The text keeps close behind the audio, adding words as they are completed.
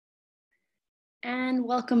And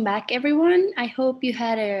welcome back, everyone. I hope you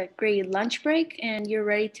had a great lunch break and you're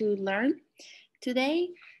ready to learn. Today,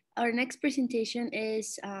 our next presentation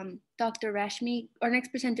is Dr. Rashmi. Our next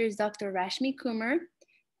presenter is Dr. Rashmi Kumar,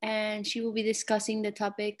 and she will be discussing the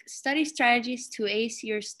topic Study Strategies to Ace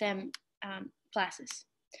Your STEM classes.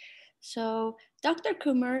 So, Dr.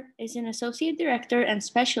 Kumar is an Associate Director and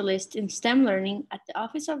Specialist in STEM Learning at the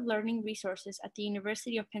Office of Learning Resources at the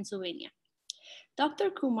University of Pennsylvania. Dr.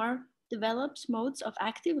 Kumar develops modes of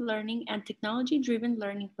active learning and technology-driven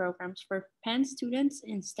learning programs for Penn students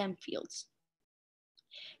in STEM fields.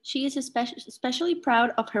 She is especially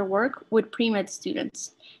proud of her work with pre-med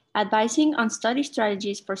students, advising on study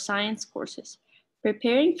strategies for science courses,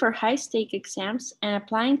 preparing for high-stake exams, and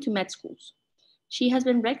applying to med schools. She has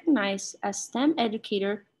been recognized as STEM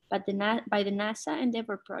educator by the NASA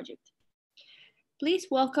Endeavor Project. Please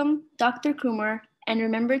welcome Dr. Kumar, and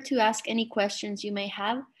remember to ask any questions you may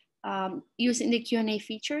have using the Q&A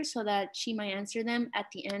feature so that she might answer them at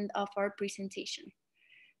the end of our presentation.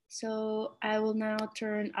 So I will now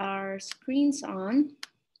turn our screens on.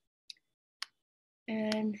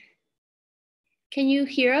 And can you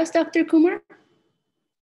hear us, Dr. Kumar?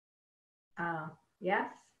 Yes.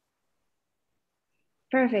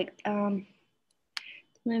 Perfect.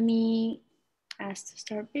 Let me ask to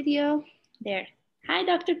start video. There. Hi,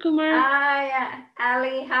 Dr. Kumar. Hi,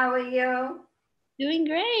 Ali. How are you? Doing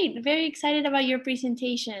great. Very excited about your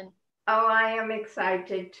presentation. Oh, I am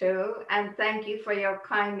excited too. And thank you for your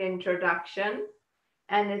kind introduction.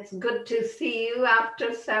 And it's good to see you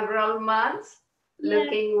after several months. Yeah.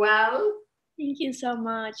 Looking well. Thank you so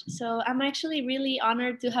much. So I'm actually really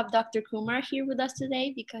honored to have Dr. Kumar here with us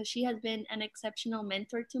today because she has been an exceptional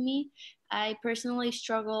mentor to me. I personally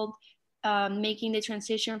struggled making the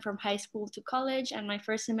transition from high school to college, and my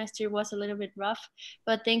first semester was a little bit rough.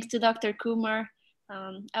 But thanks to Dr. Kumar,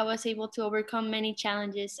 I was able to overcome many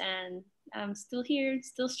challenges, and I'm still here,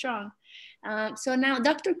 still strong. So now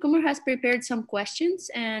Dr. Kumar has prepared some questions,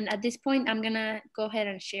 and at this point I'm gonna go ahead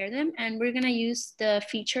and share them, and we're gonna use the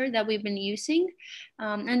feature that we've been using.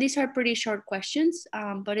 And these are pretty short questions,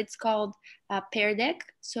 but it's called Pear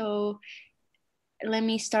Deck. So let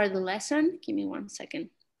me start the lesson. Give me 1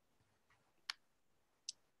 second.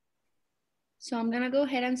 So I'm gonna go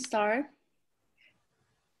ahead and start.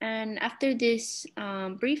 And after this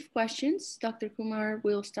brief questions, Dr. Kumar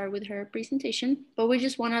will start with her presentation, but we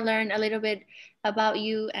just wanna learn a little bit about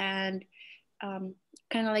you and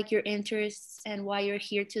kind of like your interests and why you're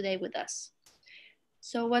here today with us.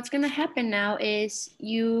 So what's gonna happen now is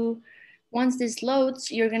once this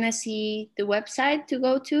loads, you're gonna see the website to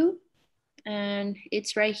go to, and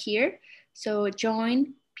it's right here. So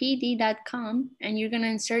joinpd.com, and you're gonna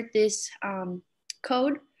insert this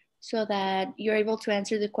code so that you're able to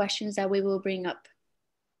answer the questions that we will bring up.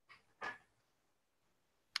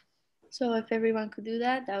 So if everyone could do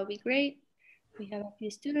that, that would be great. We have a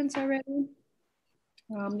few students already.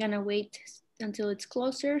 I'm gonna wait until it's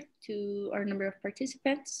closer to our number of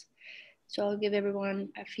participants. So I'll give everyone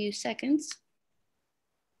a few seconds.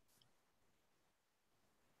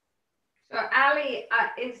 So Ali,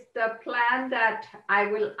 is the plan that I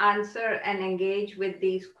will answer and engage with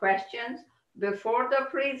these questions before the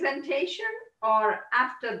presentation or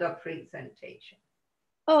after the presentation?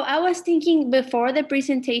 Oh, I was thinking before the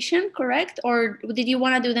presentation, correct? Or did you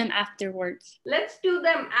want to do them afterwards? Let's do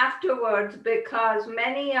them afterwards because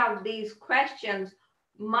many of these questions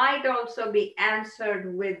might also be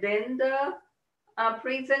answered within the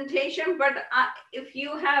presentation. But if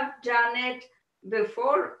you have done it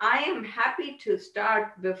before, I am happy to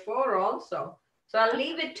start before also. So I'll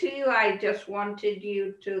leave it to you. I just wanted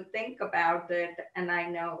you to think about it, and I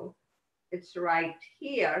know it's right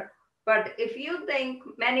here. But if you think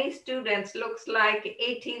many students, looks like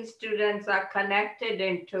 18 students are connected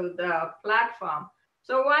into the platform.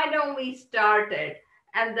 So why don't we start it?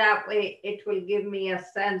 And that way it will give me a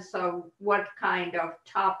sense of what kind of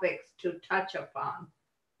topics to touch upon.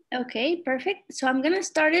 Okay, perfect. So I'm gonna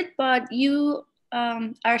start it, but you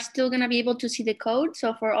are still gonna be able to see the code.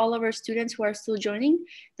 So for all of our students who are still joining,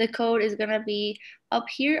 the code is gonna be up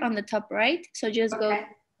here on the top right. So just go to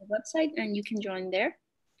the website and you can join there.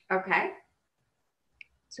 Okay.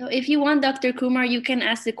 So if you want, Dr. Kumar, you can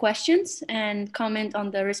ask the questions and comment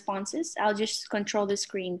on the responses. I'll just control the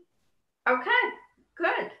screen. Okay,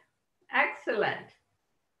 good. Excellent.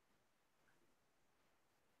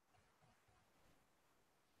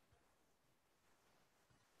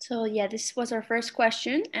 So yeah, this was our first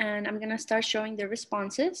question, and I'm gonna start showing the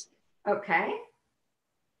responses. Okay.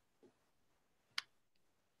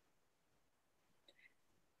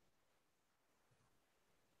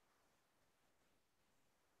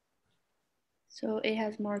 So it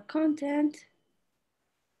has more content.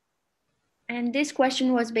 And this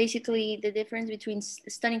question was basically the difference between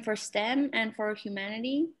studying for STEM and for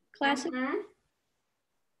humanity classes.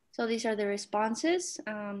 So these are the responses.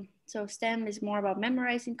 So STEM is more about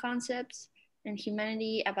memorizing concepts and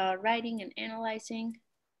humanity about writing and analyzing.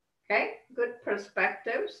 Okay, good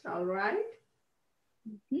perspectives, all right.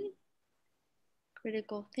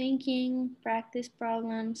 Critical thinking, practice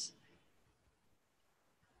problems.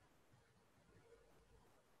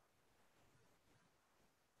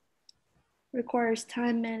 Requires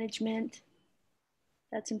time management.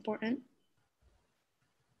 That's important.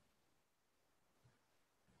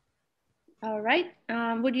 All right.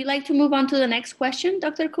 Would you like to move on to the next question,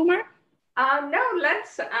 Dr. Kumar? No,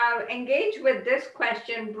 let's engage with this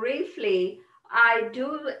question briefly. I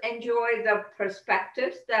do enjoy the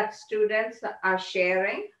perspectives that students are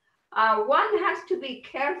sharing. One has to be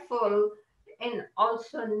careful in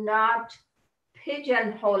also not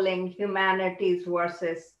pigeonholing humanities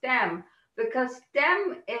versus STEM, because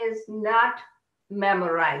STEM is not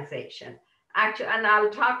memorization. Actually, and I'll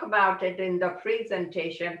talk about it in the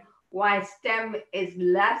presentation, why STEM is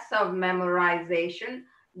less of memorization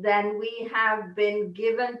than we have been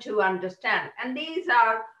given to understand. And these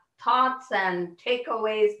are thoughts and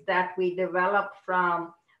takeaways that we develop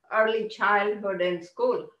from early childhood in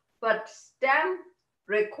school. But STEM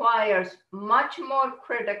requires much more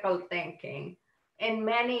critical thinking in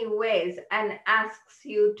many ways and asks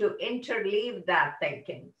you to interleave that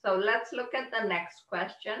thinking. So let's look at the next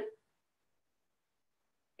question.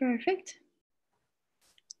 Perfect.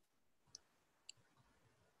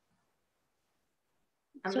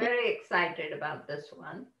 I'm very excited about this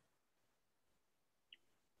one.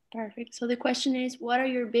 Perfect. So the question is, what are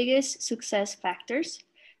your biggest success factors?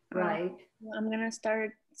 Right. I'm going to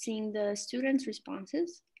start seeing the students'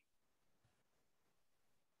 responses.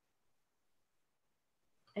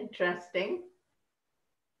 Interesting.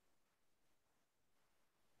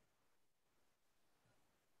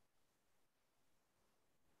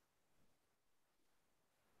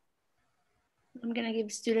 I'm going to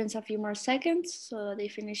give students a few more seconds so that they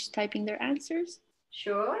finish typing their answers.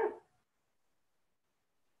 Sure.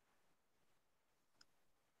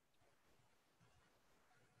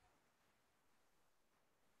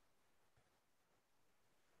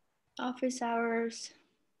 Office hours,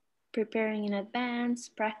 preparing in advance,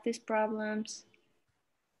 practice problems,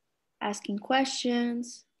 asking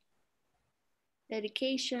questions,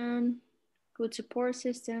 dedication, good support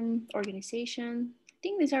system, organization. I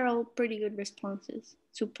think these are all pretty good responses.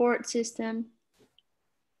 Support system.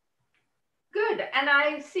 Good. And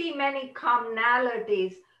I see many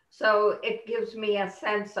commonalities. So it gives me a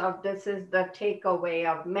sense of this is the takeaway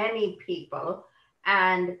of many people.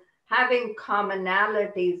 And having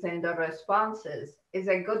commonalities in the responses is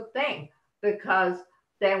a good thing, because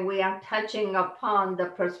then we are touching upon the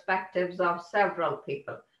perspectives of several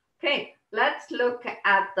people. Okay, let's look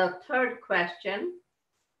at the third question.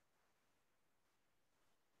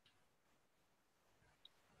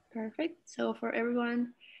 Perfect. So for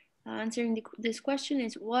everyone answering this question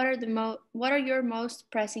is, what are your most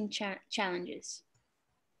pressing challenges?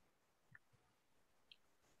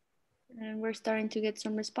 And we're starting to get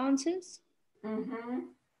some responses.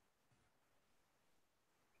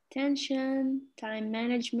 Attention, time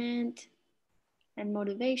management, and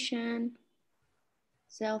motivation,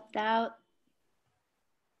 self-doubt.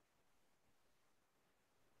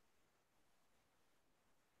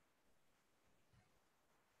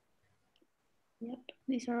 Yep,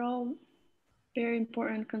 these are all very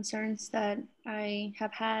important concerns that I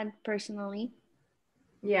have had personally.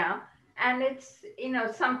 Yeah, and it's,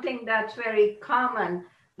 something that's very common.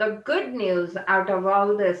 The good news out of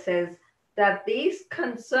all this is that these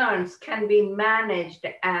concerns can be managed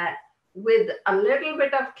with a little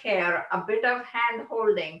bit of care, a bit of hand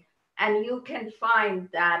holding, and you can find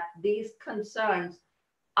that these concerns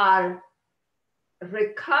are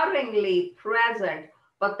recurringly present,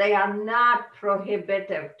 but they are not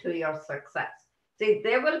prohibitive to your success. See,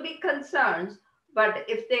 there will be concerns, but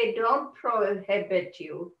if they don't prohibit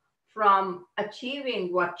you from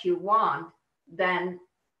achieving what you want, then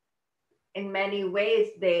in many ways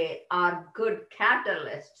they are good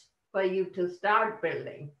catalysts for you to start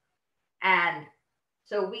building. And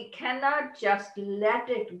so we cannot just let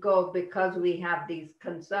it go because we have these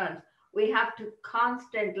concerns. We have to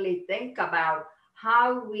constantly think about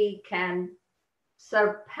how we can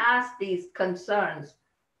surpass these concerns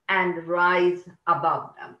and rise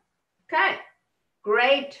above them. Okay,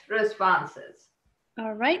 great responses.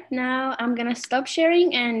 All right, now I'm gonna stop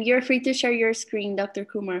sharing and you're free to share your screen, Dr.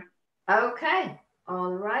 Kumar. Okay,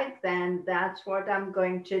 all right then, that's what I'm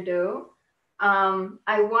going to do.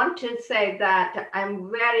 I want to say that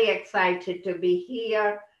I'm very excited to be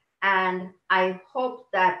here, and I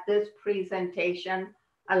hope that this presentation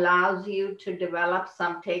allows you to develop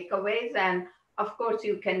some takeaways. And of course,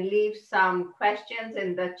 you can leave some questions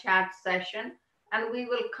in the chat session, and we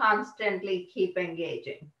will constantly keep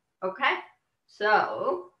engaging. Okay?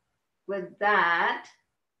 So with that,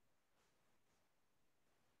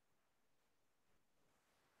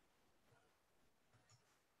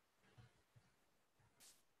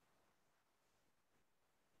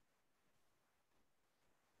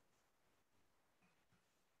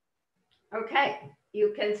 okay,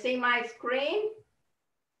 you can see my screen?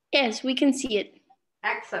 Yes, we can see it.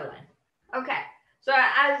 Excellent. Okay. So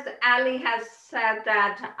as Ali has said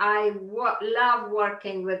that I love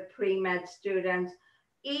working with pre-med students.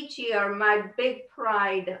 Each year, my big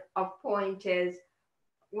pride of point is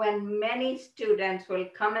when many students will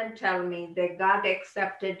come and tell me they got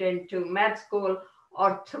accepted into med school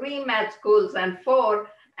or 3 med schools and 4,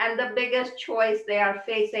 and the biggest choice they are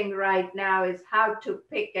facing right now is how to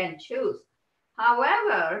pick and choose.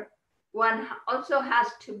 However, one also has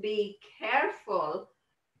to be careful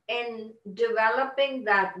in developing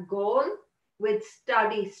that goal with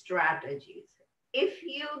study strategies. If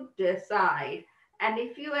you decide and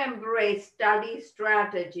if you embrace study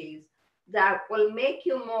strategies that will make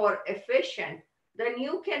you more efficient, then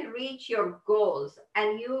you can reach your goals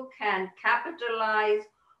and you can capitalize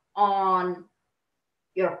on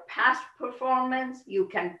your past performance, you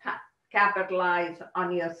can capitalize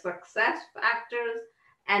on your success factors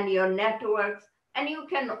and your networks, and you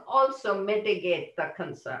can also mitigate the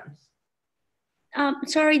concerns.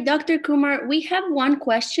 Sorry, Dr. Kumar, we have one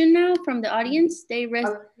question now from the audience. They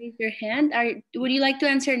raised their hand. Would you like to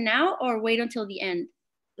answer now or wait until the end?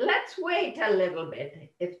 Let's wait a little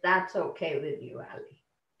bit, if that's okay with you, Ali.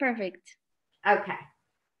 Perfect. Okay.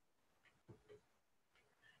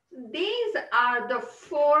 These are the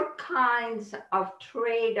 4 kinds of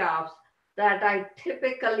trade-offs that I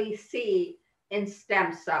typically see in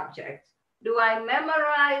STEM subjects. Do I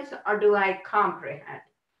memorize or do I comprehend?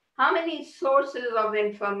 How many sources of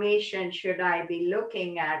information should I be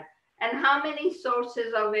looking at? And how many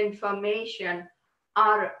sources of information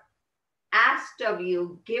are asked of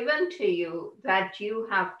you, given to you, that you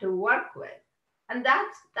have to work with? And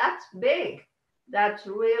that's big. That's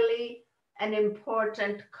really an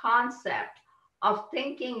important concept of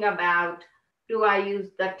thinking about, do I use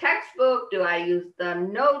the textbook? Do I use the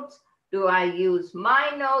notes? Do I use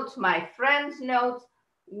my notes, my friend's notes?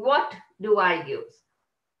 What do I use?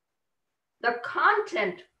 The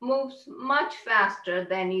content moves much faster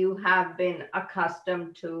than you have been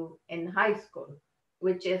accustomed to in high school,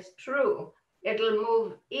 which is true. It'll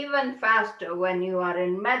move even faster when you are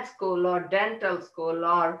in med school or dental school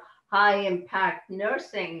or high impact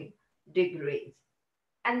nursing degrees.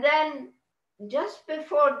 And then just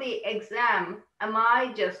before the exam, am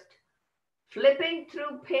I just flipping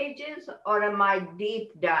through pages or am I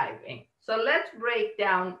deep diving? So let's break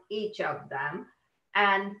down each of them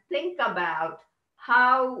and think about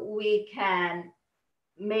how we can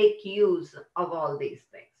make use of all these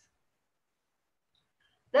things.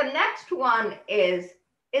 The next one is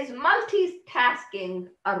multitasking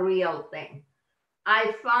a real thing?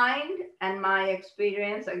 I find, and my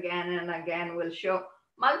experience again and again will show,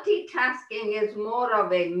 multitasking is more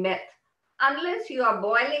of a myth. Unless you are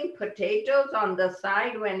boiling potatoes on the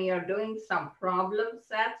side when you're doing some problem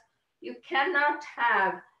sets, you cannot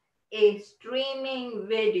have a streaming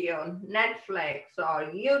video, Netflix or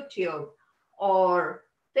YouTube, or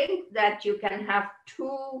think that you can have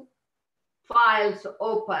 2 files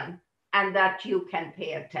open and that you can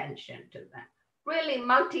pay attention to them. Really,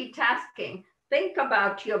 multitasking, think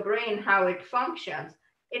about your brain, how it functions.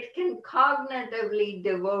 It can cognitively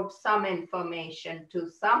devote some information to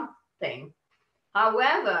something.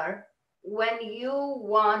 However, when you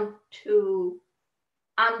want to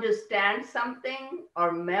understand something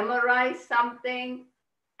or memorize something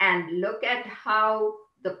and look at how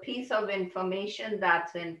the piece of information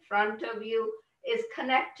that's in front of you is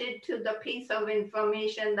connected to the piece of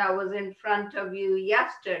information that was in front of you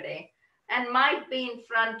yesterday and might be in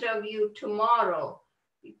front of you tomorrow.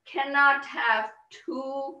 You cannot have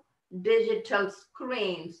 2 digital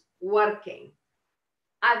screens working.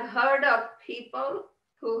 I've heard of people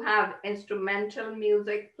who have instrumental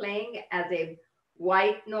music playing as a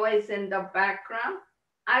white noise in the background.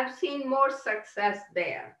 I've seen more success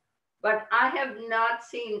there, but I have not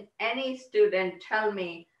seen any student tell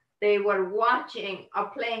me they were watching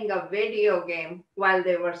or playing a video game while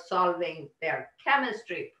they were solving their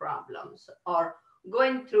chemistry problems or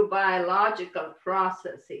going through biological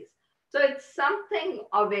processes. So it's something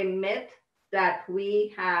of a myth that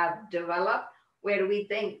we have developed where we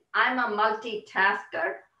think I'm a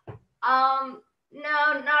multitasker.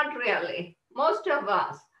 No, not really. Most of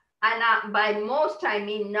us, and by most I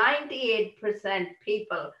mean 98%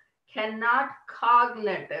 people, cannot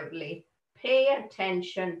cognitively pay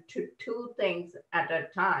attention to two things at a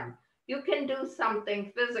time. You can do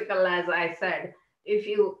something physical, as I said. If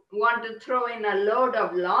you want to throw in a load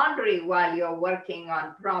of laundry while you're working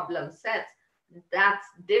on problem sets, that's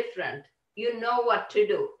different. You know what to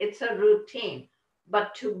do. It's a routine.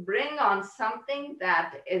 But to bring on something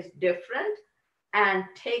that is different and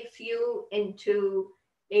takes you into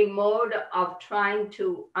a mode of trying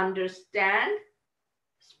to understand,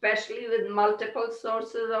 especially with multiple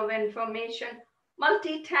sources of information,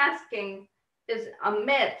 multitasking is a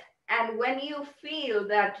myth. And when you feel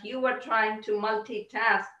that you were trying to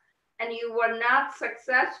multitask and you were not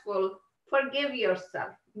successful, forgive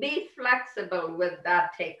yourself. Be flexible with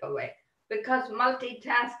that takeaway, because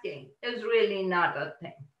multitasking is really not a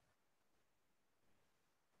thing.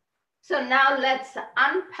 So now let's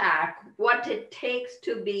unpack what it takes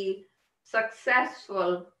to be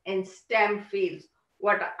successful in STEM fields.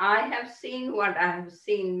 What I have seen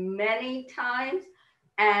many times,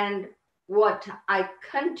 and what I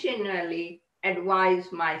continually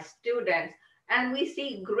advise my students, and we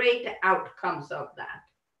see great outcomes of that.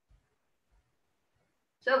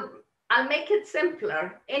 So I'll make it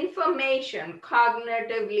simpler. Information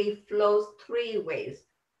cognitively flows three ways.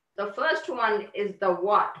 The first one is the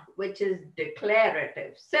what, which is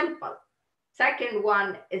declarative, simple. Second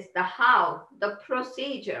one is the how, the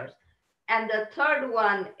procedures. And the third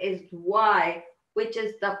one is why, which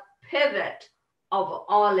is the pivot of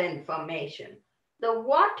all information. The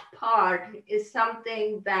what part is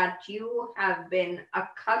something that you have been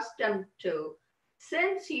accustomed to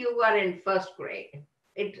since you were in first grade.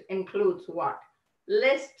 It includes what?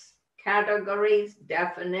 Lists, categories,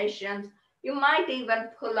 definitions. You might even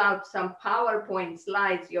pull out some PowerPoint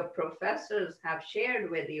slides your professors have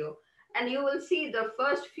shared with you, and you will see the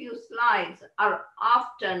first few slides are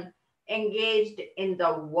often engaged in the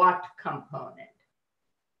what component.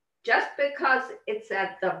 Just because it's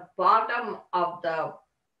at the bottom of the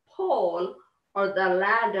pole or the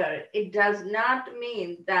ladder, it does not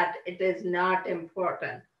mean that it is not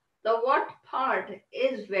important. The what part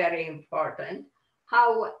is very important.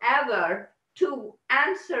 However, to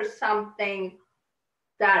answer something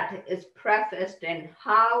that is prefaced in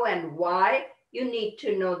how and why, you need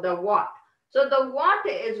to know the what. So the what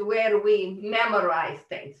is where we memorize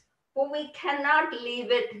things, but we cannot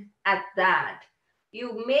leave it at that.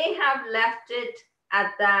 You may have left it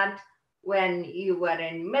at that when you were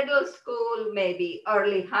in middle school, maybe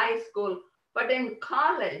early high school, but in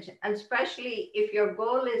college, and especially if your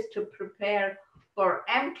goal is to prepare for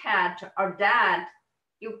MCAT or DAT,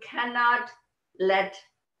 you cannot let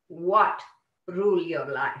what rule your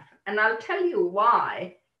life. And I'll tell you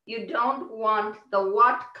why you don't want the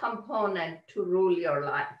what component to rule your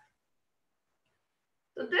life.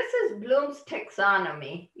 So this is Bloom's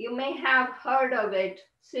taxonomy. You may have heard of it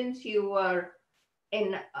since you were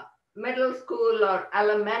in middle school or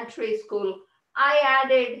elementary school. I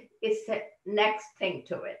added a next thing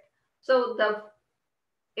to it. So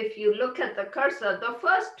if you look at the cursor, the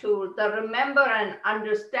first two, the remember and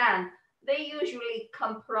understand, they usually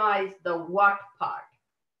comprise the what part.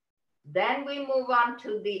 Then we move on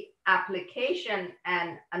to the application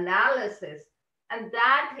and analysis, and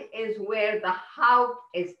that is where the how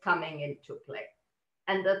is coming into play.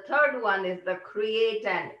 And the third one is the create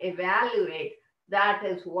and evaluate. That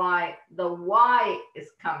is why the why is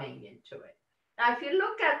coming into it. Now, if you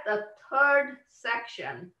look at the third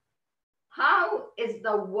section, how is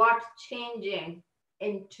the what changing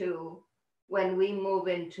into when we move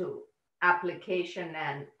into application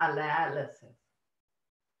and analysis?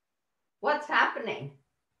 What's happening?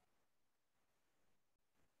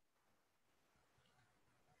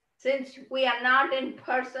 Since we are not in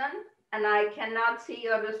person and I cannot see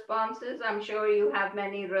your responses, I'm sure you have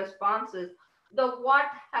many responses. The what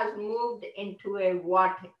has moved into a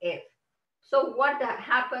what if. So what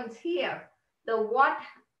happens here?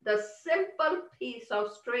 The simple piece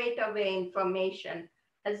of straight away information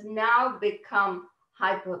has now become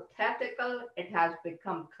hypothetical. It has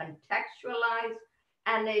become contextualized,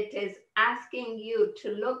 and it is asking you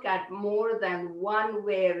to look at more than one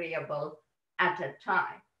variable at a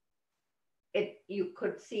time. You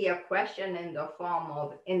could see a question in the form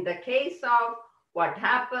of, in the case of what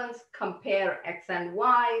happens, compare X and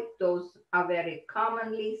Y. Those are very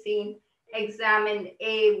commonly seen. Examine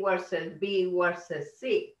A versus B versus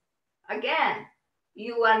C. Again,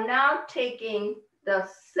 you are now taking the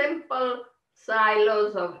simple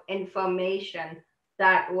silos of information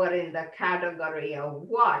that were in the category of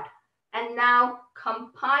what, and now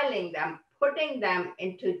compiling them, putting them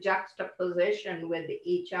into juxtaposition with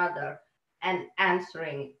each other and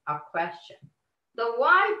answering a question. The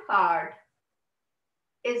why part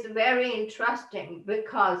is very interesting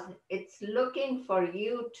because it's looking for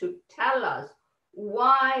you to tell us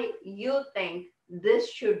why you think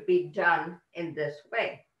this should be done in this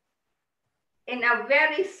way. In a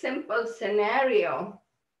very simple scenario,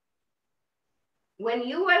 when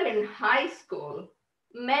you were in high school,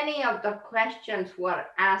 many of the questions were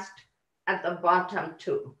asked at the bottom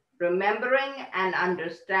too, remembering and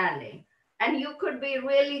understanding, and you could be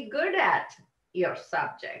really good at your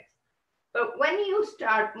subjects. But when you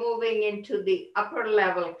start moving into the upper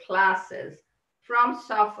level classes from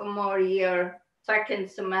sophomore year, second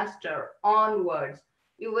semester onwards,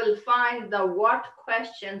 you will find the what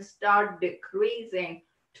questions start decreasing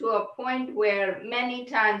to a point where many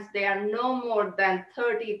times they are no more than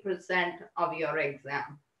 30% of your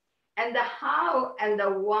exam. And the how and the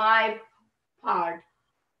why part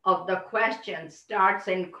of the question starts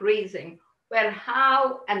increasing, where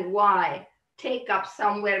how and why take up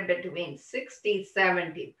somewhere between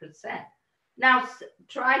 60–70%. Now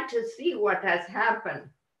try to see what has happened.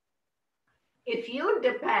 If you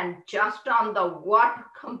depend just on the what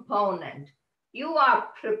component, you are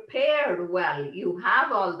prepared well, you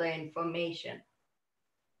have all the information,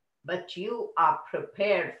 but you are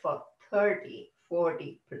prepared for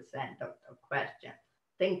 30–40% of the question.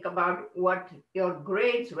 Think about what your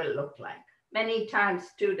grades will look like. Many times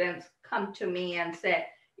students come to me and say,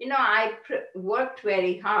 you know, I worked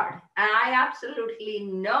very hard, and I absolutely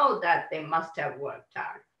know that they must have worked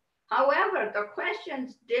hard. However, the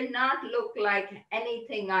questions did not look like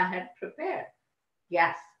anything I had prepared.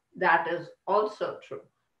 Yes, that is also true.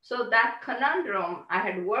 So that conundrum, I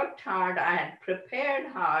had worked hard, I had prepared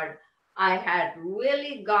hard, I had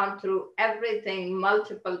really gone through everything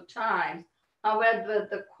multiple times. However,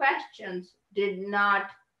 the questions did not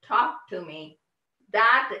talk to me.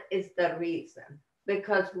 That is the reason,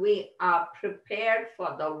 because we are prepared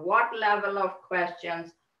for the what level of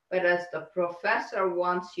questions, whereas the professor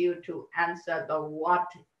wants you to answer the what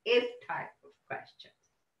if type of questions.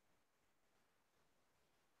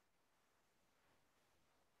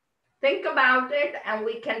 Think about it, and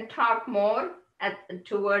we can talk more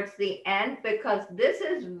towards the end, because this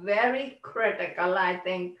is very critical. I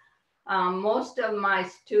think most of my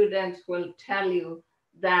students will tell you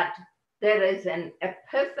that there is an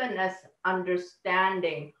epiphanous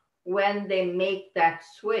understanding when they make that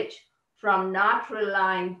switch from not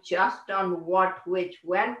relying just on what, which,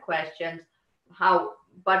 when questions,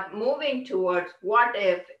 but moving towards what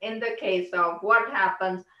if in the case of what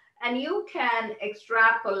happens. And you can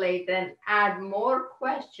extrapolate and add more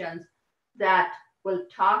questions that will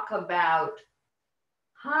talk about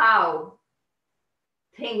how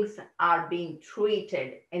things are being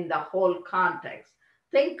treated in the whole context.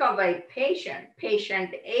 Think of a patient.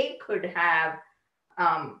 Patient A could have,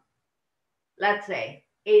 let's say,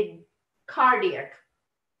 a cardiac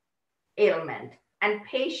ailment, and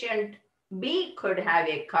patient B could have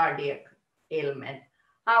a cardiac ailment.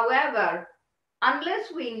 However,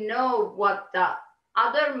 unless we know what the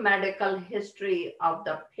other medical history of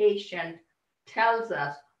the patient tells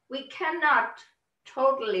us, we cannot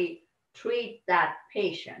totally treat that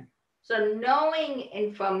patient. So knowing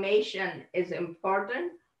information is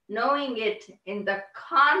important. Knowing it in the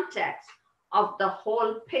context of the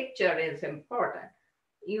whole picture is important.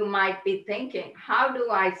 You might be thinking, how do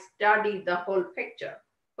I study the whole picture?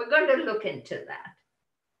 We're going to look into that.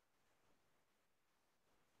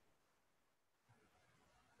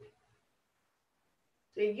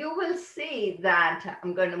 So you will see that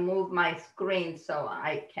I'm going to move my screen so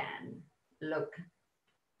I can look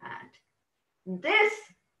at. This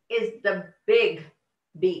is the big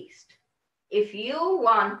beast. If you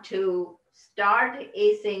want to start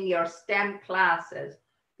acing your STEM classes,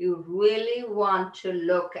 you really want to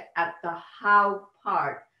look at the how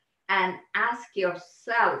part and ask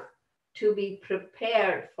yourself to be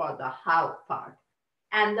prepared for the how part.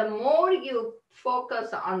 And the more you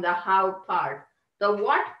focus on the how part, the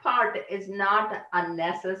what part is not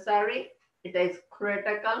unnecessary, it is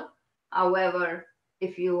critical. However,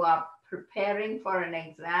 if you are preparing for an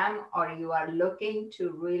exam or you are looking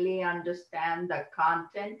to really understand the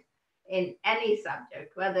content in any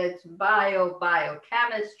subject, whether it's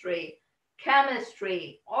biochemistry,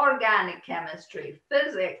 chemistry, organic chemistry,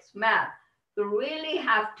 physics, math, you really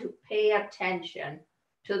have to pay attention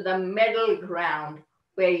to the middle ground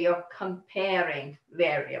where you're comparing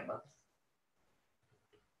variables.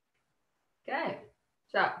 Okay,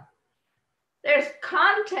 so There's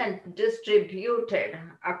content distributed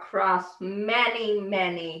across many,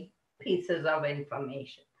 many pieces of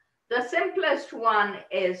information. The simplest one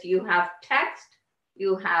is you have text,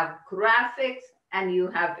 you have graphics, and you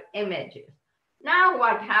have images. Now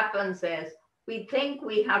what happens is we think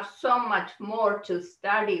we have so much more to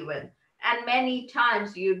study with. And many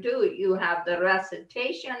times you do. You have the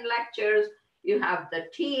recitation lectures, you have the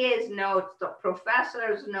TA's notes, the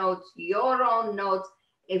professor's notes, your own notes,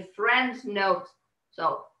 a friend's notes.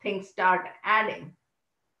 So things start adding.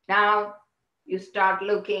 Now you start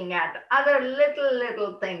looking at other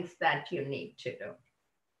little things that you need to do.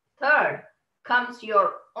 Third comes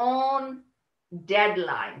your own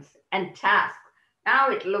deadlines and tasks.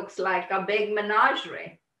 Now it looks like a big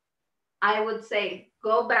menagerie. I would say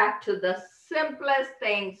go back to the simplest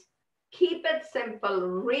things, keep it simple,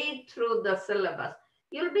 read through the syllabus.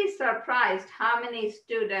 You'll be surprised how many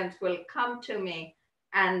students will come to me,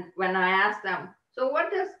 and when I ask them, so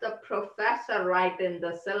what does the professor write in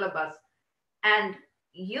the syllabus? And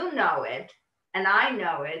you know it, and I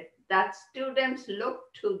know it, that students look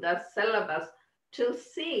to the syllabus to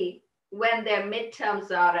see when their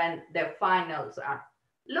midterms are and their finals are.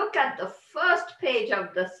 Look at the first page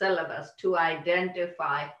of the syllabus to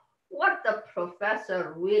identify what the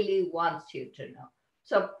professor really wants you to know.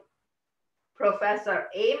 So Professor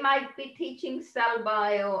A might be teaching cell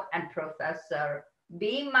bio and Professor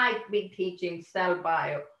B might be teaching cell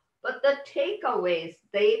bio, but the takeaways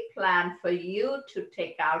they plan for you to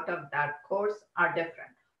take out of that course are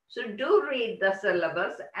different. So do read the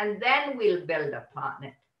syllabus and then we'll build upon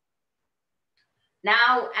it.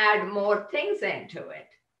 Now add more things into it.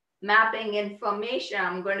 Mapping information,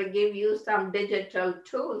 I'm going to give you some digital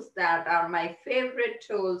tools that are my favorite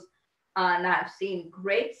tools, and I've seen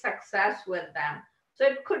great success with them. So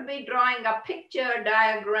it could be drawing a picture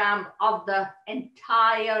diagram of the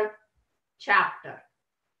entire chapter,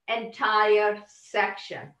 entire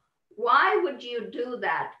section. Why would you do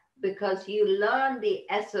that? Because you learn the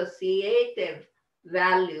associative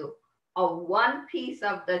value of one piece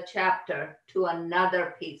of the chapter to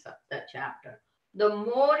another piece of the chapter. The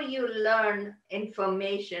more you learn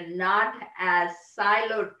information, not as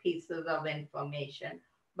siloed pieces of information,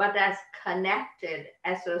 but as connected,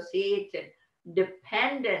 associated,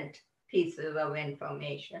 dependent pieces of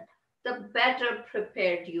information, the better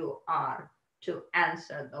prepared you are to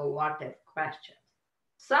answer the what if questions.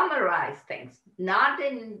 Summarize things, not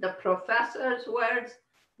in the professor's words,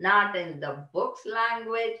 not in the book's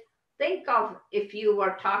language. Think of if you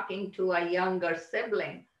were talking to a younger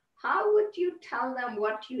sibling, how would you tell them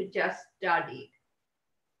what you just studied?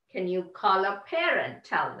 Can you call a parent,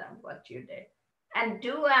 tell them what you did? And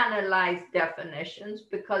do analyze definitions,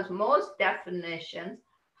 because most definitions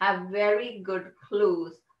have very good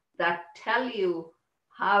clues that tell you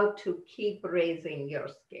how to keep raising your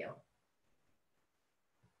skill.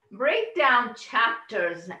 Break down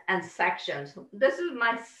chapters and sections. This is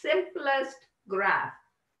my simplest graph,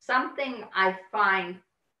 something I find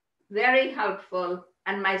very helpful,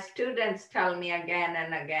 and my students tell me again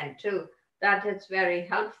and again too, that it's very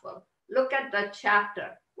helpful. Look at the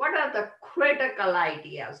chapter. What are the critical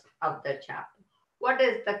ideas of the chapter? What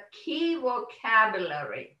is the key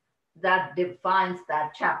vocabulary that defines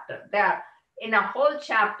that chapter? There, in a whole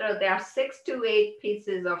chapter, there are 6 to 8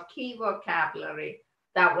 pieces of key vocabulary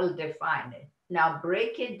that will define it. Now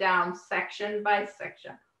break it down section by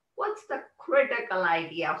section. What's the critical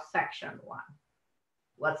idea of section 1?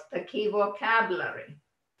 What's the key vocabulary?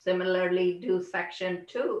 Similarly, do section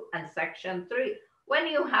 2 and section 3. When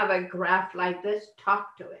you have a graph like this,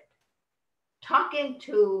 talk to it. Talking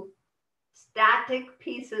to static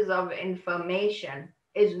pieces of information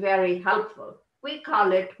is very helpful. We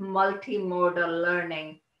call it multimodal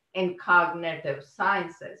learning in cognitive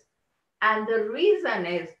sciences. And the reason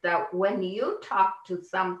is that when you talk to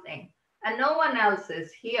something and no one else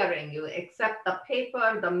is hearing you except the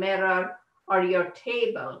paper, the mirror, or your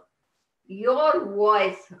table, your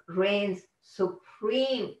voice reigns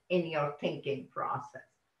supreme in your thinking process.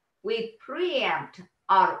 We preempt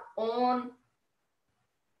our own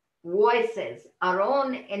voices, our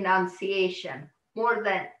own enunciation more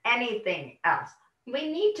than anything else.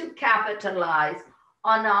 We need to capitalize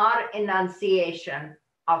on our enunciation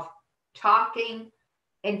of talking,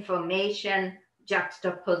 information,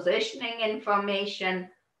 juxtapositioning information,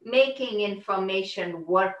 making information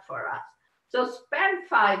work for us. So spend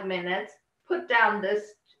 5 minutes, put down this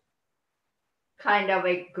kind of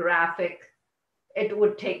a graphic. It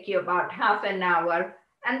would take you about half an hour,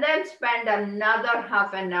 and then spend another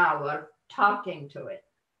half an hour talking to it.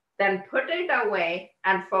 Then put it away,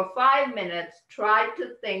 and for 5 minutes, try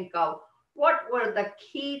to think of What were the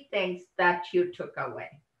key things that you took away?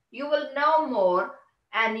 You will know more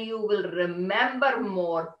and you will remember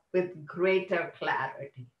more with greater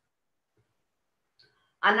clarity.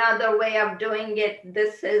 Another way of doing it,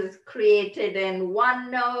 this is created in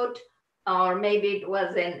OneNote, or maybe it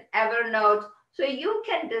was in Evernote. So you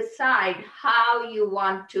can decide how you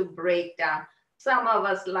want to break down. Some of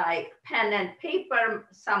us like pen and paper,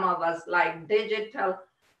 some of us like digital.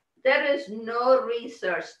 There is no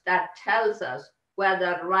research that tells us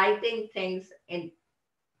whether writing things in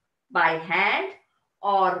by hand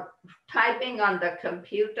or typing on the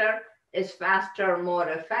computer is faster or more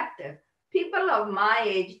effective. People of my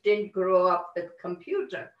age didn't grow up with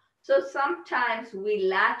computer. So sometimes we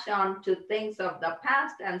latch on to things of the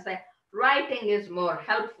past and say, writing is more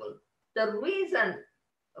helpful. The reason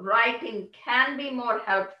writing can be more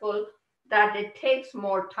helpful, that it takes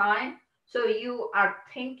more time. So you are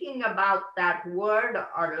thinking about that word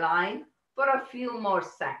or line for a few more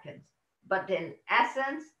seconds. But in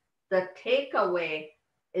essence, the takeaway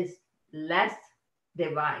is less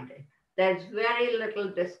divided. There's very little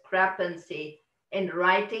discrepancy in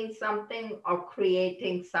writing something or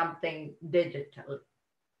creating something digital.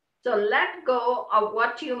 So let go of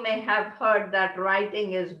what you may have heard that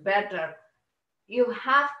writing is better. You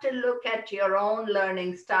have to look at your own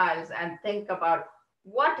learning styles and think about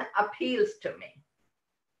what appeals to me.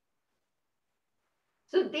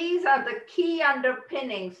 So these are the key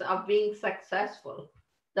underpinnings of being successful.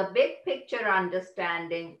 The big picture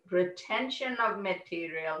understanding, retention of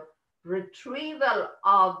material, retrieval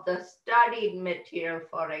of the studied material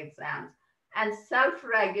for exams, and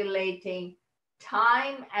self-regulating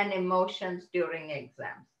time and emotions during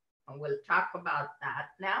exams. And we'll talk about that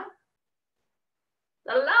now.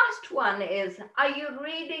 The last one is, are you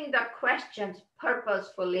reading the questions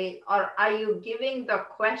purposefully, or are you giving the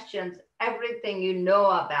questions everything you know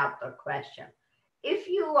about the question? If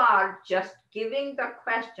you are just giving the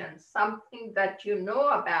question something that you know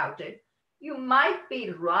about it, you might be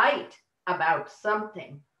right about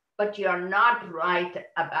something, but you're not right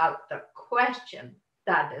about the question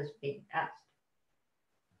that is being asked.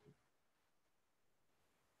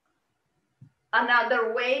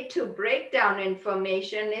 Another way to break down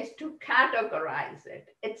information is to categorize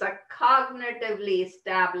it. It's a cognitively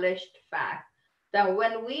established fact that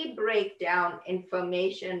when we break down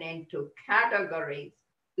information into categories,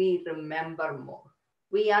 we remember more.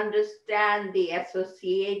 We understand the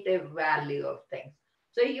associative value of things.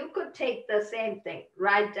 So you could take the same thing,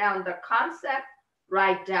 write down the concept,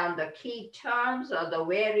 write down the key terms or the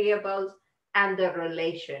variables, and the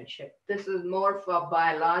relationship. This is more for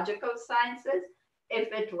biological sciences.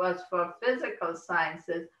 If it was for physical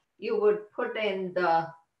sciences, you would put in the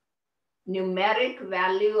numeric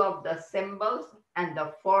value of the symbols and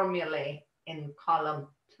the formulae in column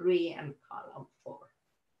 3 and column 4.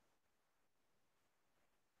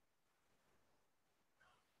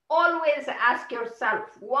 Always ask yourself,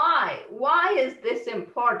 why? Why is this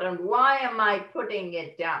important? Why am I putting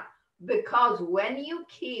it down? Because when you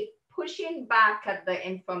keep pushing back at the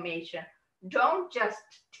information, don't just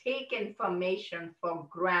take information for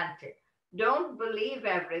granted. Don't believe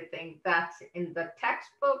everything that's in the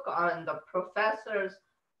textbook or in the professor's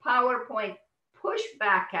PowerPoint. Push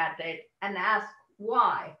back at it and ask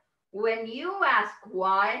why. When you ask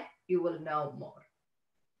why, you will know more.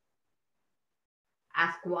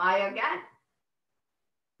 Ask why again.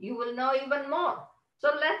 You will know even more.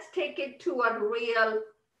 So let's take it to a real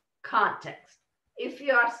context. If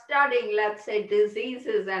you are studying, let's say,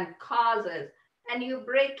 diseases and causes, and you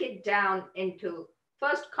break it down into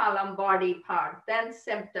first column body part, then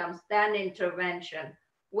symptoms, then intervention.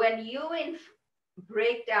 When you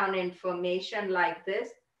break down information like this,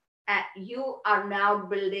 you are now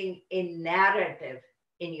building a narrative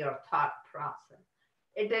in your thought process.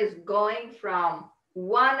 It is going from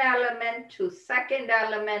one element to second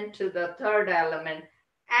element to the third element.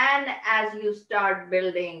 And as you start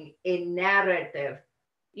building a narrative,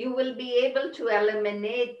 you will be able to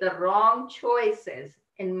eliminate the wrong choices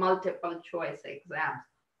in multiple choice exams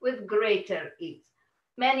with greater ease.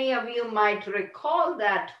 Many of you might recall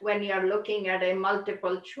that when you're looking at a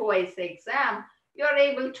multiple choice exam, you're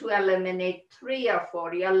able to eliminate 3 or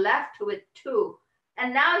 4, you're left with 2.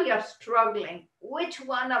 And now you're struggling. Which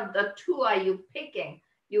one of the 2 are you picking?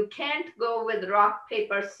 You can't go with rock,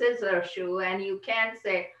 paper, scissors shoe, and you can't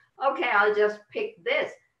say, okay, I'll just pick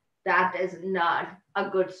this. That is not a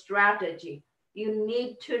good strategy. You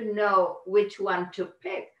need to know which one to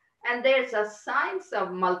pick. And there's a science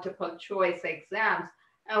of multiple choice exams.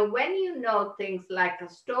 And when you know things like a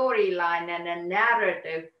storyline and a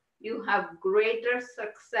narrative, you have greater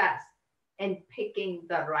success in picking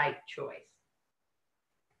the right choice.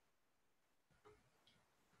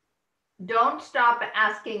 Don't stop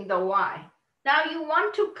asking the why. Now you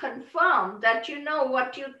want to confirm that you know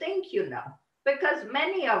what you think you know, because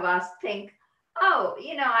many of us think, oh,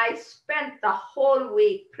 I spent the whole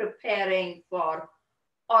week preparing for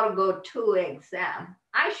Orgo 2 exam.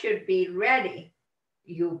 I should be ready.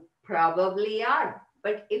 You probably are.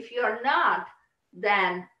 But if you're not,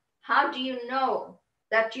 then how do you know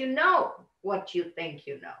that you know what you think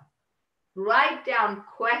you know? Write down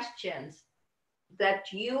questions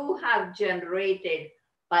that you have generated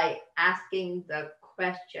by asking the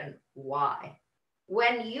question why.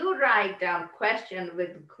 When you write down question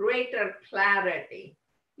with greater clarity,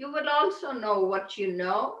 you will also know what you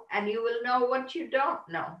know and you will know what you don't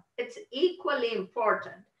know. It's equally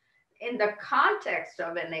important. In the context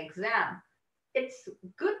of an exam, it's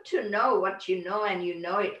good to know what you know and you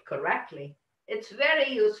know it correctly. It's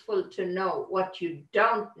very useful to know what you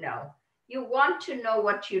don't know. You want to know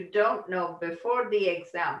what you don't know before the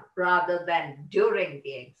exam rather than during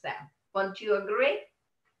the exam. Won't you agree?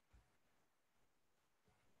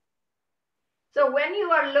 So when you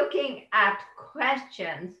are looking at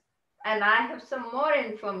questions, and I have some more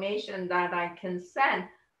information that I can send,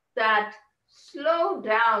 that slow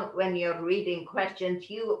down when you're reading questions,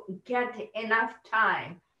 you get enough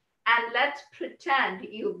time. And let's pretend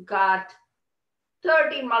you've got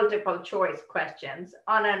 30 multiple choice questions.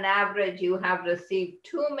 On an average, you have received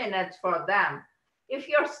 2 minutes for them. If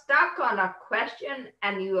you're stuck on a question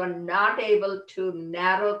and you are not able to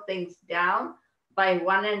narrow things down by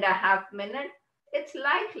 1.5 minutes, it's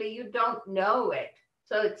likely you don't know it.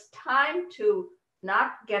 So it's time to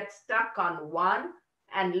not get stuck on one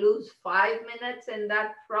and lose 5 minutes in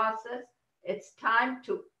that process. It's time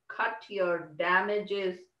to cut your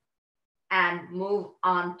damages and move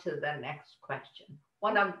on to the next question.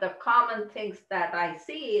 One of the common things that I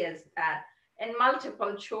see is that in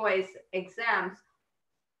multiple choice exams,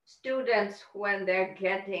 students, when they're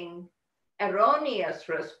getting erroneous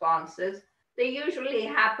responses, they usually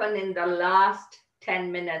happen in the last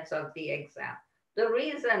 10 minutes of the exam. The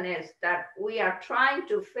reason is that we are trying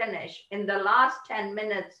to finish in the last 10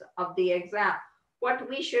 minutes of the exam what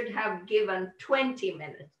we should have given 20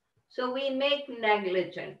 minutes. So we make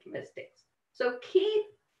negligent mistakes. So keep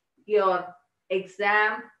your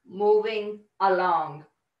exam moving along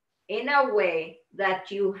in a way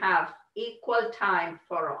that you have equal time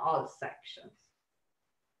for all sections.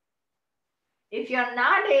 If you're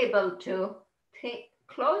not able to,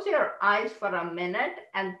 close your eyes for a minute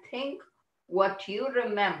and think what you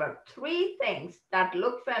remember. 3 things that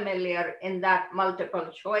look familiar in that multiple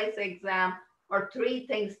choice exam, or 3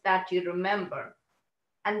 things that you remember.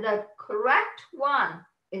 And the correct one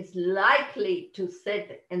is likely to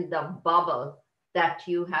sit in the bubble that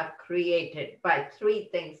you have created by 3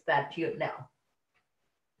 things that you know.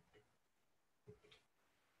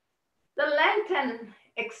 The length and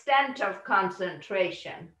extent of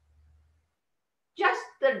concentration. Just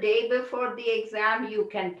the day before the exam, you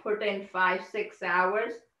can put in 5-6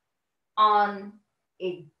 hours. On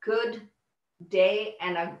a good day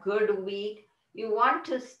and a good week, you want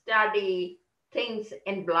to study things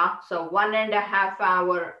in blocks of 1.5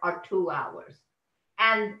 hours or 2 hours.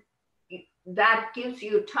 And that gives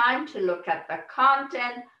you time to look at the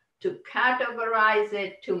content, to categorize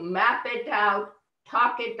it, to map it out,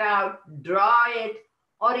 talk it out, draw it,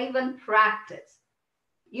 or even practice.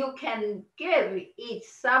 You can give each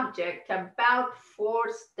subject about 4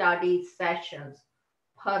 study sessions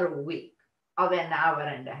per week of 1.5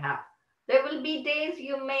 hours. There will be days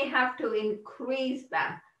you may have to increase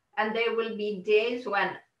them. And there will be days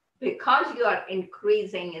when, because you are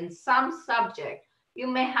increasing in some subject, you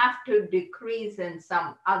may have to decrease in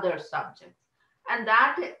some other subjects. And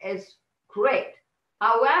that is great.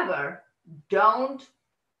 However, don't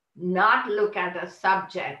not look at a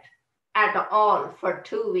subject at all for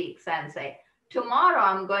 2 weeks and say, tomorrow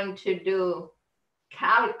I'm going to do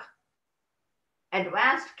calc,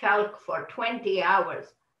 advanced calc for 20 hours.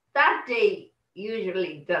 That day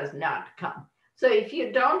usually does not come. So if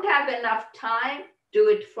you don't have enough time, do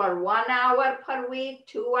it for 1 hour per week,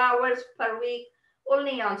 2 hours per week,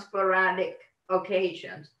 only on sporadic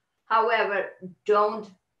occasions. However, don't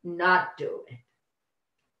not do it.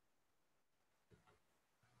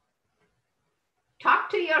 Talk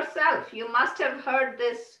to yourself. You must have heard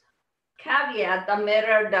this caveat, the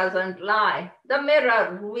mirror doesn't lie. The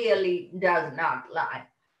mirror really does not lie.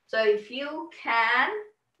 So if you can,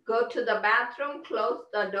 go to the bathroom, close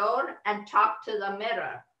the door, and talk to the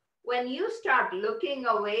mirror. When you start looking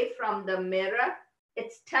away from the mirror,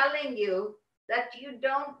 it's telling you that you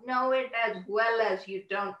don't know it as well as you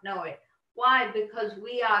don't know it. Why? Because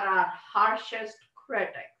we are our harshest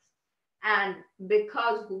critics. And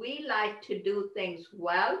because we like to do things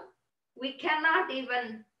well, we cannot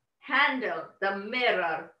even handle the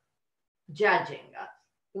mirror judging us.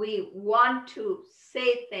 We want to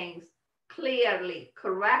say things clearly,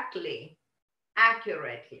 correctly,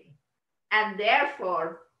 accurately. And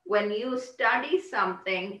therefore, when you study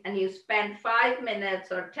something and you spend 5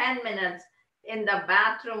 minutes or 10 minutes in the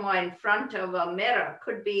bathroom or in front of a mirror,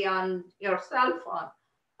 could be on your cell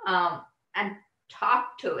phone, and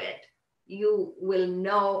talk to it, you will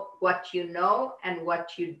know what you know and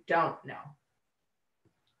what you don't know.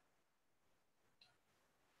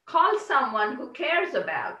 Call someone who cares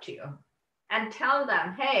about you and tell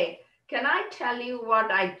them, hey, can I tell you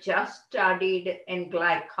what I just studied in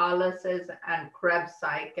glycolysis and Krebs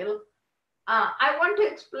cycle? I want to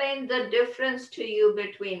explain the difference to you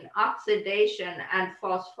between oxidation and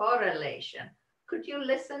phosphorylation. Could you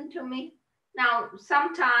listen to me? Now,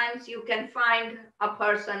 sometimes you can find a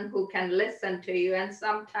person who can listen to you and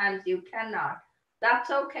sometimes you cannot. That's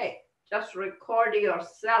okay. Just record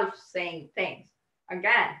yourself saying things.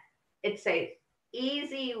 Again, it's an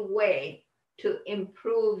easy way to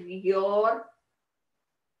improve your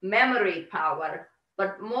memory power,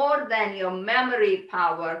 but more than your memory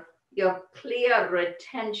power, your clear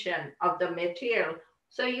retention of the material,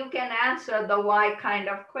 so you can answer the why kind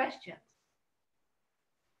of questions.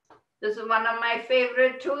 This is one of my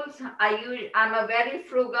favorite tools. I'm a very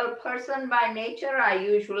frugal person by nature. I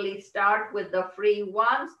usually start with the free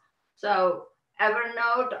ones. So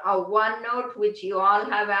Evernote or OneNote, which you all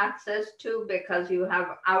have access to because you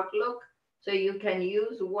have Outlook. So you can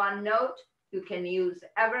use OneNote. You can use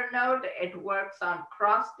Evernote. It works on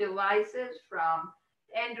cross devices from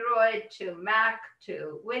Android to Mac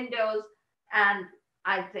to Windows. And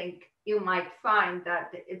I think you might find that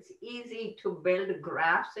it's easy to build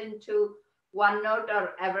graphs into OneNote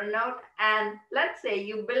or Evernote. And let's say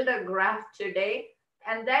you build a graph today,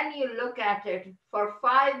 and then you look at it for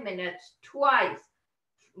 5 minutes twice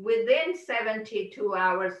within 72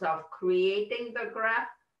 hours of creating the graph,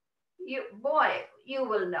 you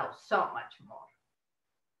will know so much more.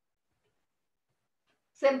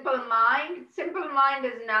 Simple Mind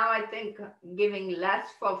is now, I think, giving less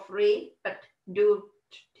for free, but do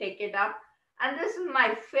take it up. And this is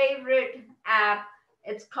my favorite app.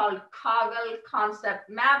 It's called Coggle. Concept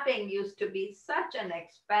mapping used to be such an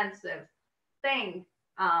expensive thing.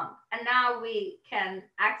 And now we can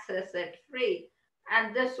access it free.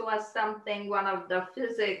 And this was something one of the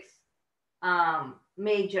physics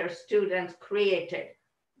major students created.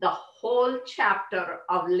 The whole chapter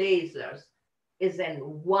of lasers is in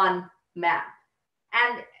one map.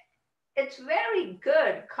 And it's very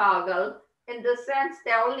good, Coggle, in the sense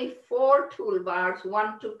there are only 4 toolbars,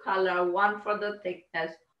 one to color, one for the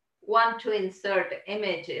thickness, one to insert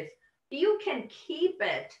images. You can keep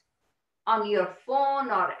it on your phone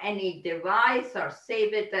or any device or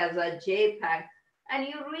save it as a JPEG. And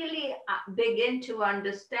you really begin to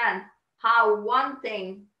understand how one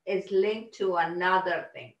thing is linked to another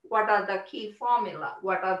thing. What are the key formula?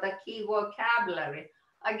 What are the key vocabulary?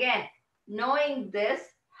 Again, knowing this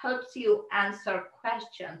helps you answer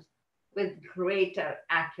questions with greater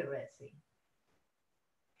accuracy.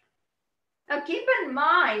 Now keep in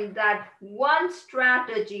mind that one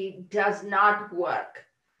strategy does not work.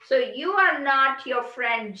 So you are not your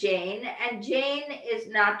friend Jane, and Jane is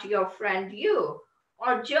not your friend you,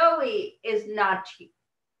 or Joey is not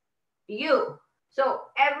you. So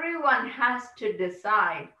everyone has to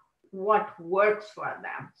decide what works for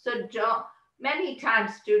them. So many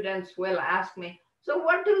times students will ask me, so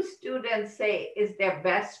what do students say is their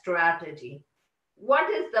best strategy? What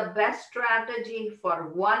is the best strategy for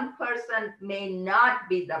one person may not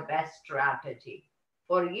be the best strategy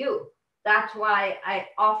for you. That's why I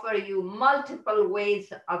offer you multiple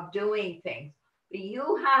ways of doing things.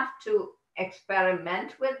 You have to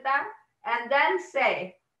experiment with them and then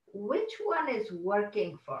say, which one is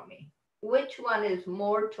working for me? Which one is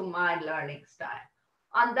more to my learning style?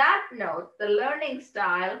 On that note, the learning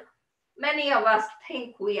style, many of us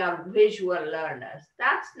think we are visual learners.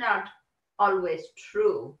 That's not always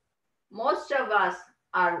true. Most of us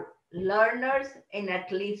are learners in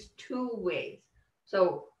at least 2 ways.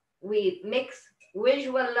 So we mix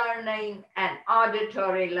visual learning and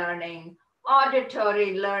auditory learning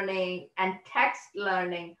and text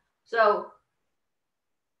learning. So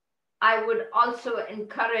I would also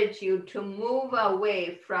encourage you to move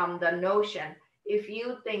away from the notion if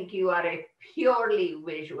you think you are a purely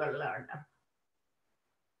visual learner.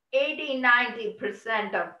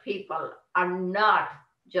 80–90% of people are not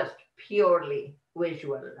just purely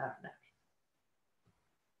visual learners.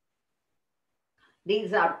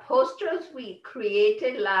 These are posters we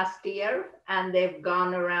created last year, and they've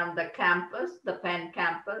gone around the campus, the Penn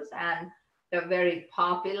campus, and they're very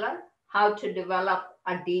popular. How to develop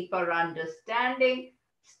a deeper understanding,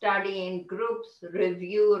 study in groups,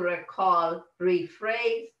 review, recall,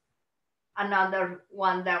 rephrase. Another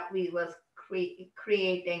one that we was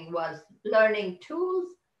creating was learning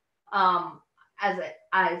tools. As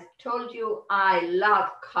I told you, I love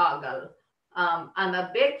Kaggle. I'm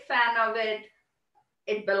a big fan of it.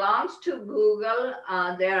 It belongs to Google.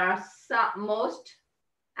 There are most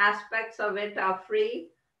aspects of it are free.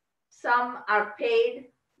 Some are paid,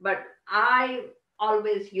 but I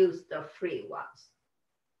always use the free ones.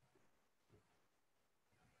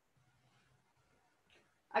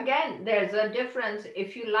 Again, there's a difference.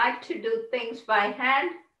 If you like to do things by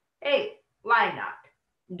hand, hey, why not?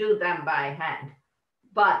 Do them by hand.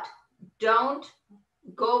 But don't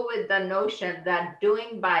go with the notion that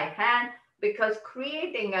doing by hand, because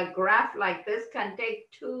creating a graph like this can take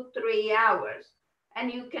 2-3 hours,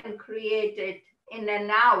 and you can create it in an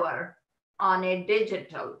hour on a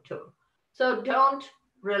digital tool. So don't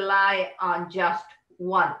rely on just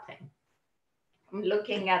one thing. I'm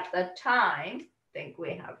looking at the time. I think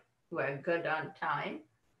we're good on time.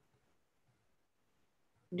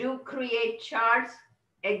 Do create charts,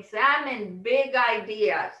 examine big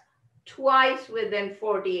ideas twice within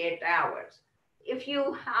 48 hours. If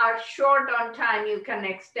you are short on time, you can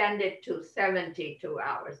extend it to 72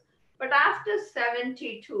 hours. But after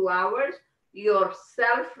 72 hours, your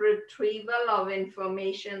self-retrieval of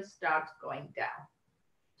information starts going down.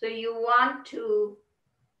 So you want to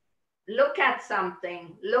look at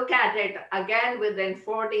something, look at it again within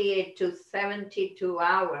 48 to 72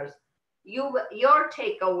 hours, your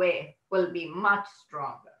takeaway will be much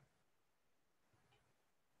stronger.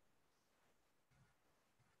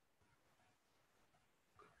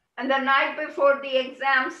 And the night before the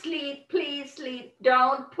exam, sleep, please sleep.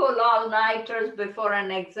 Don't pull all-nighters before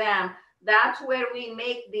an exam. That's where we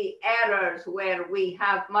make the errors, where we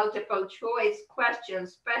have multiple choice questions,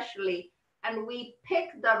 especially, and we pick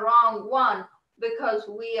the wrong one because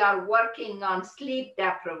we are working on sleep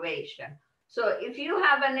deprivation. So if you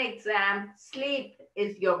have an exam, sleep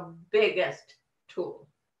is your biggest tool.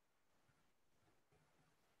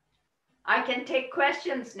 I can take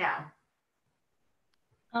questions now.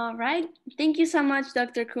 All right. Thank you so much,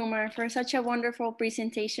 Dr. Kumar, for such a wonderful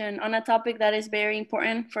presentation on a topic that is very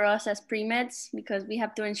important for us as pre-meds, because we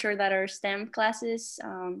have to ensure that our STEM classes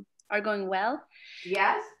are going well.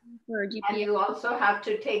 Yes. For GPA. And you also have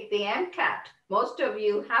to take the MCAT. Most of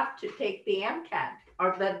you have to take the MCAT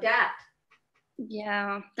or the DAT.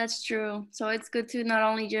 Yeah, that's true. So it's good to not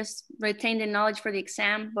only just retain the knowledge for the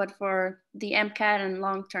exam, but for the MCAT and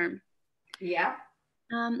long term. Yeah.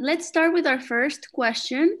 Let's start with our first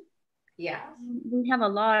question. Yes. We have a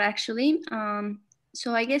lot actually.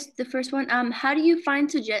 So I guess the first one, how do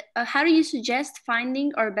you suggest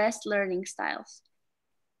finding our best learning styles?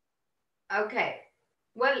 Okay.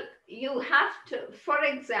 Well, you have to, for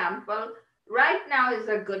example, right now is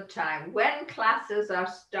a good time when classes are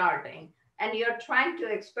starting and you're trying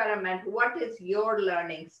to experiment what is your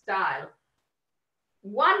learning style.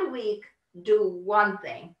 1 week, do one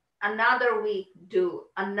thing. Another week, do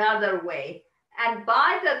another way. And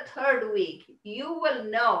by the 3rd week, you will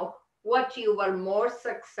know what you were more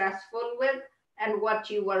successful with and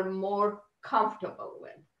what you were more comfortable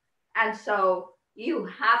with. And so you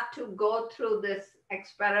have to go through this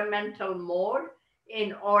experimental mode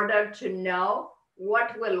in order to know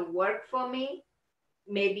what will work for me.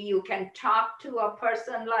 Maybe you can talk to a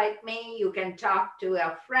person like me, you can talk to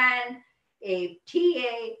a friend, a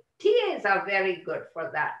TA. TAs are very good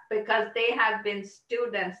for that because they have been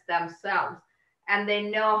students themselves and they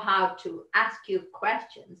know how to ask you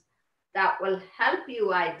questions that will help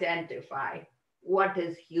you identify what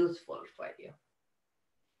is useful for you.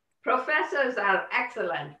 Professors are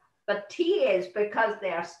excellent, but TAs, because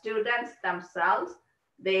they are students themselves,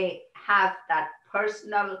 they have that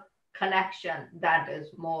personal connection that is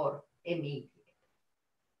more immediate.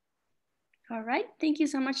 All right, thank you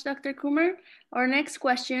so much, Dr. Kumar. Our next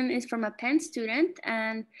question is from a Penn student,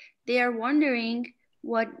 and they are wondering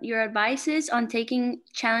what your advice is on taking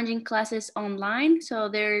challenging classes online. So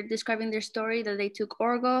they're describing their story that they took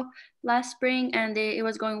Orgo last spring and it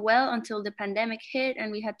was going well until the pandemic hit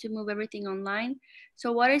and we had to move everything online.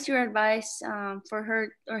 So what is your advice for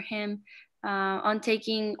her or him on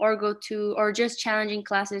taking Orgo 2 or just challenging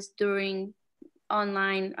classes during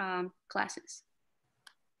online classes?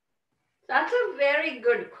 That's a very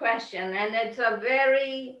good question, and it's a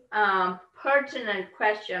very pertinent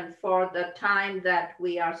question for the time that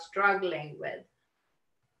we are struggling with.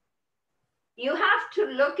 you have to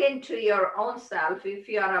look into your own self. If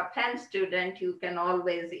you're a Penn student, you can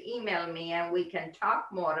always email me and we can talk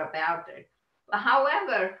more about it.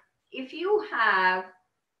 However, if you have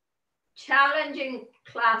challenging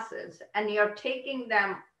classes and you're taking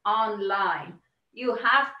them online, you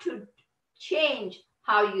have to change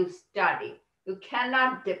how you study. You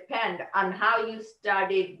cannot depend on how you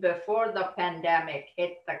studied before the pandemic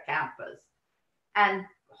hit the campus and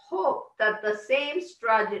hope that the same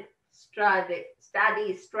study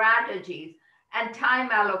strategies and time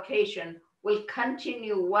allocation will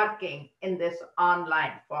continue working in this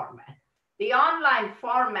online format. The online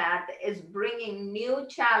format is bringing new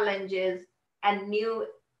challenges and new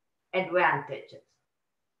advantages.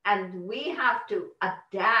 And we have to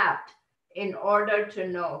adapt in order to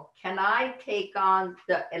know, can I take on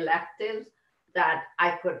the electives that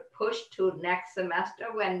I could push to next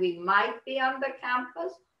semester when we might be on the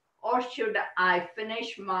campus? Or should I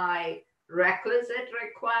finish my requisite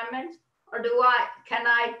requirements? Or can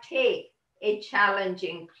I take a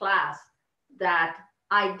challenging class that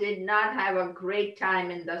I did not have a great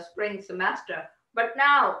time in the spring semester, but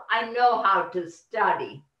now I know how to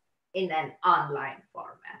study in an online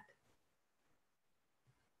format?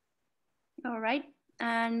 All right.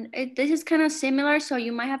 And this is kind of similar, so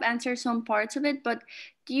you might have answered some parts of it, but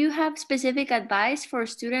do you have specific advice for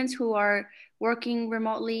students who are working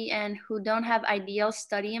remotely and who don't have ideal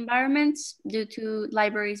study environments due to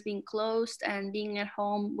libraries being closed and being at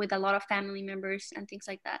home with a lot of family members and things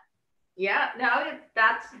like that? Yeah, no,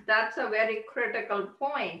 that's a very critical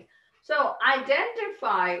point. So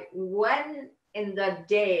identify when in the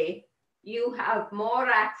day you have more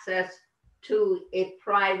access to a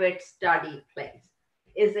private study place.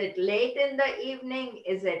 Is it late in the evening?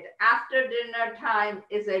 Is it after dinner time?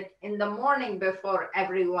 Is it in the morning before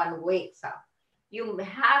everyone wakes up? You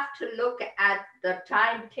have to look at the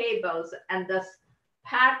timetables and the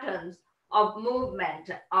patterns of movement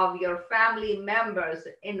of your family members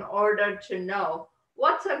in order to know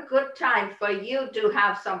what's a good time for you to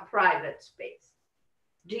have some private space.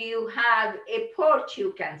 Do you have a porch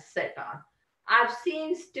you can sit on? I've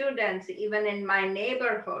seen students, even in my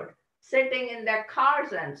neighborhood, sitting in their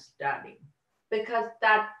cars and studying because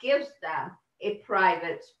that gives them a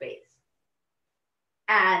private space.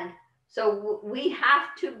 And so we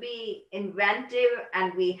have to be inventive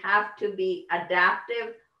and we have to be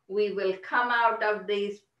adaptive. We will come out of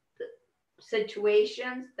these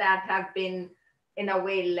situations that have been, in a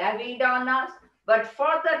way, levied on us. But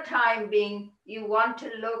for the time being, you want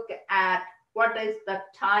to look at what is the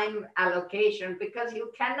time allocation, because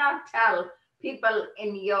you cannot tell people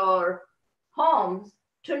in your homes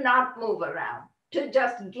to not move around, to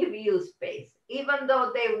just give you space. Even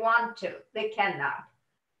though they want to, they cannot.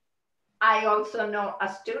 I also know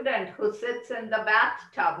a student who sits in the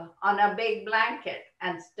bathtub on a big blanket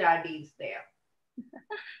and studies there.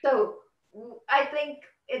 So I think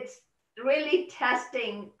it's really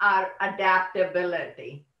testing our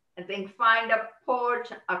adaptability. I think find a porch,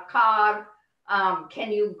 a car.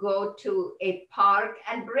 Can you go to a park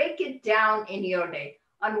and break it down in your day?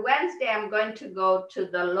 On Wednesday, I'm going to go to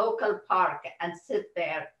the local park and sit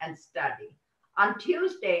there and study. On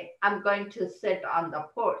Tuesday, I'm going to sit on the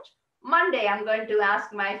porch. Monday, I'm going to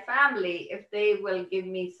ask my family if they will give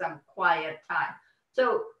me some quiet time.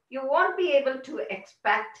 So you won't be able to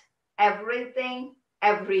expect everything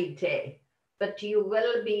every day, but you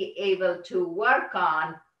will be able to work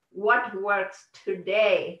on what works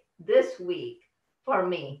today, this week for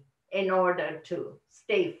me in order to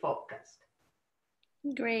stay focused.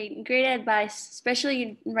 Great advice,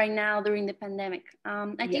 especially right now during the pandemic.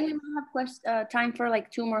 I think we might have time for like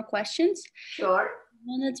 2 more questions. Sure.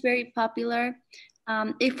 One that's very popular.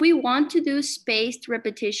 If we want to do spaced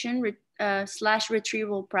repetition /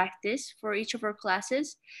 retrieval practice for each of our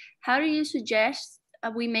classes, how do you suggest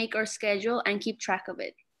we make our schedule and keep track of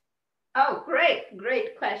it? Oh,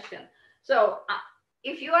 great question. So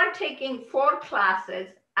if you are taking 4 classes,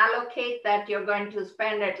 allocate that you're going to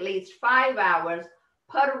spend at least 5 hours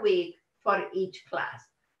per week for each class.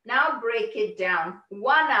 Now break it down.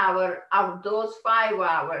 1 hour of those 5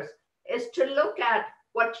 hours is to look at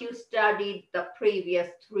what you studied the previous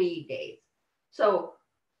 3 days. So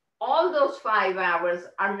all those 5 hours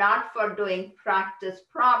are not for doing practice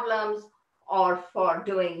problems or for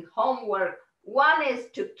doing homework. One is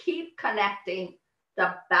to keep connecting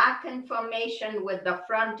the back information with the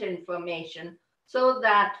front information so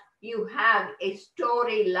that you have a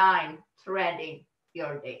storyline threading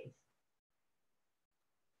your days.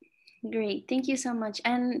 Great, thank you so much.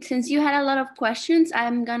 And since you had a lot of questions,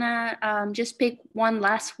 I'm gonna just pick one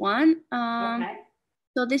last one. Okay.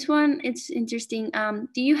 So this one, it's interesting.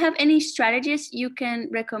 Do you have any strategies you can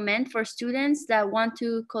recommend for students that want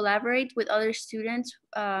to collaborate with other students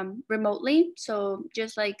remotely? So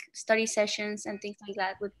just like study sessions and things like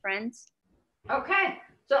that with friends? Okay,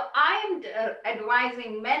 so I'm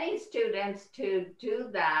advising many students to do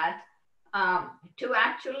that, to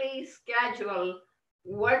actually schedule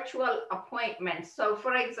virtual appointments. So,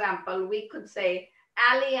 for example, we could say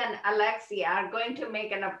Ali and Alexia are going to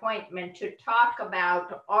make an appointment to talk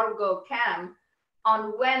about OrgoCam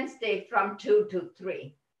on Wednesday from 2 to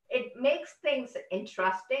 3. It makes things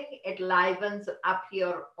interesting, it livens up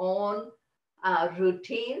your own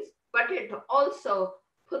routines, but it also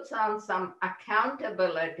puts on some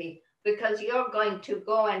accountability because you're going to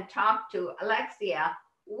go and talk to Alexia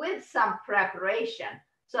with some preparation.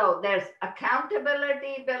 So there's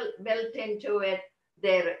accountability built into it.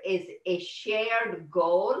 There is a shared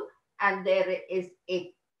goal and there is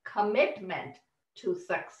a commitment to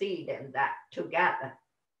succeed in that together.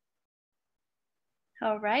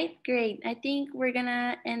 All right, great. I think we're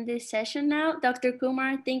gonna end this session now. Dr.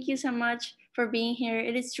 Kumar, thank you so much for being here.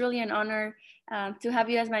 It is truly an honor to have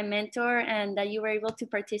you as my mentor and that you were able to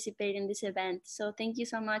participate in this event. So thank you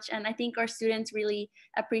so much. And I think our students really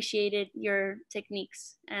appreciated your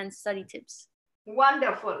techniques and study tips.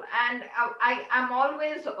 Wonderful. And I'm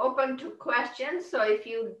always open to questions. So if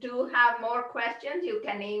you do have more questions, you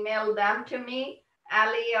can email them to me,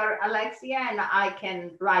 Ali or Alexia, and I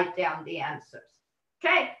can write down the answers.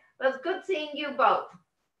 Okay, it was good seeing you both.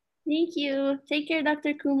 Thank you. Take care,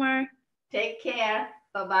 Dr. Kumar. Take care.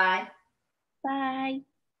 Bye-bye. Bye.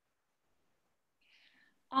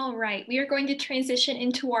 All right, we are going to transition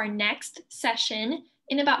into our next session.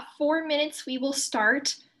 In about 4 minutes, we will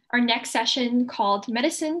start our next session called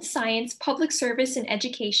Medicine, Science, Public Service, and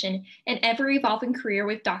Education, an Ever-Evolving Career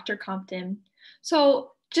with Dr. Compton.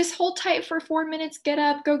 So just hold tight for 4 minutes, get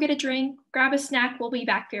up, go get a drink, grab a snack. We'll be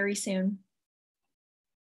back very soon.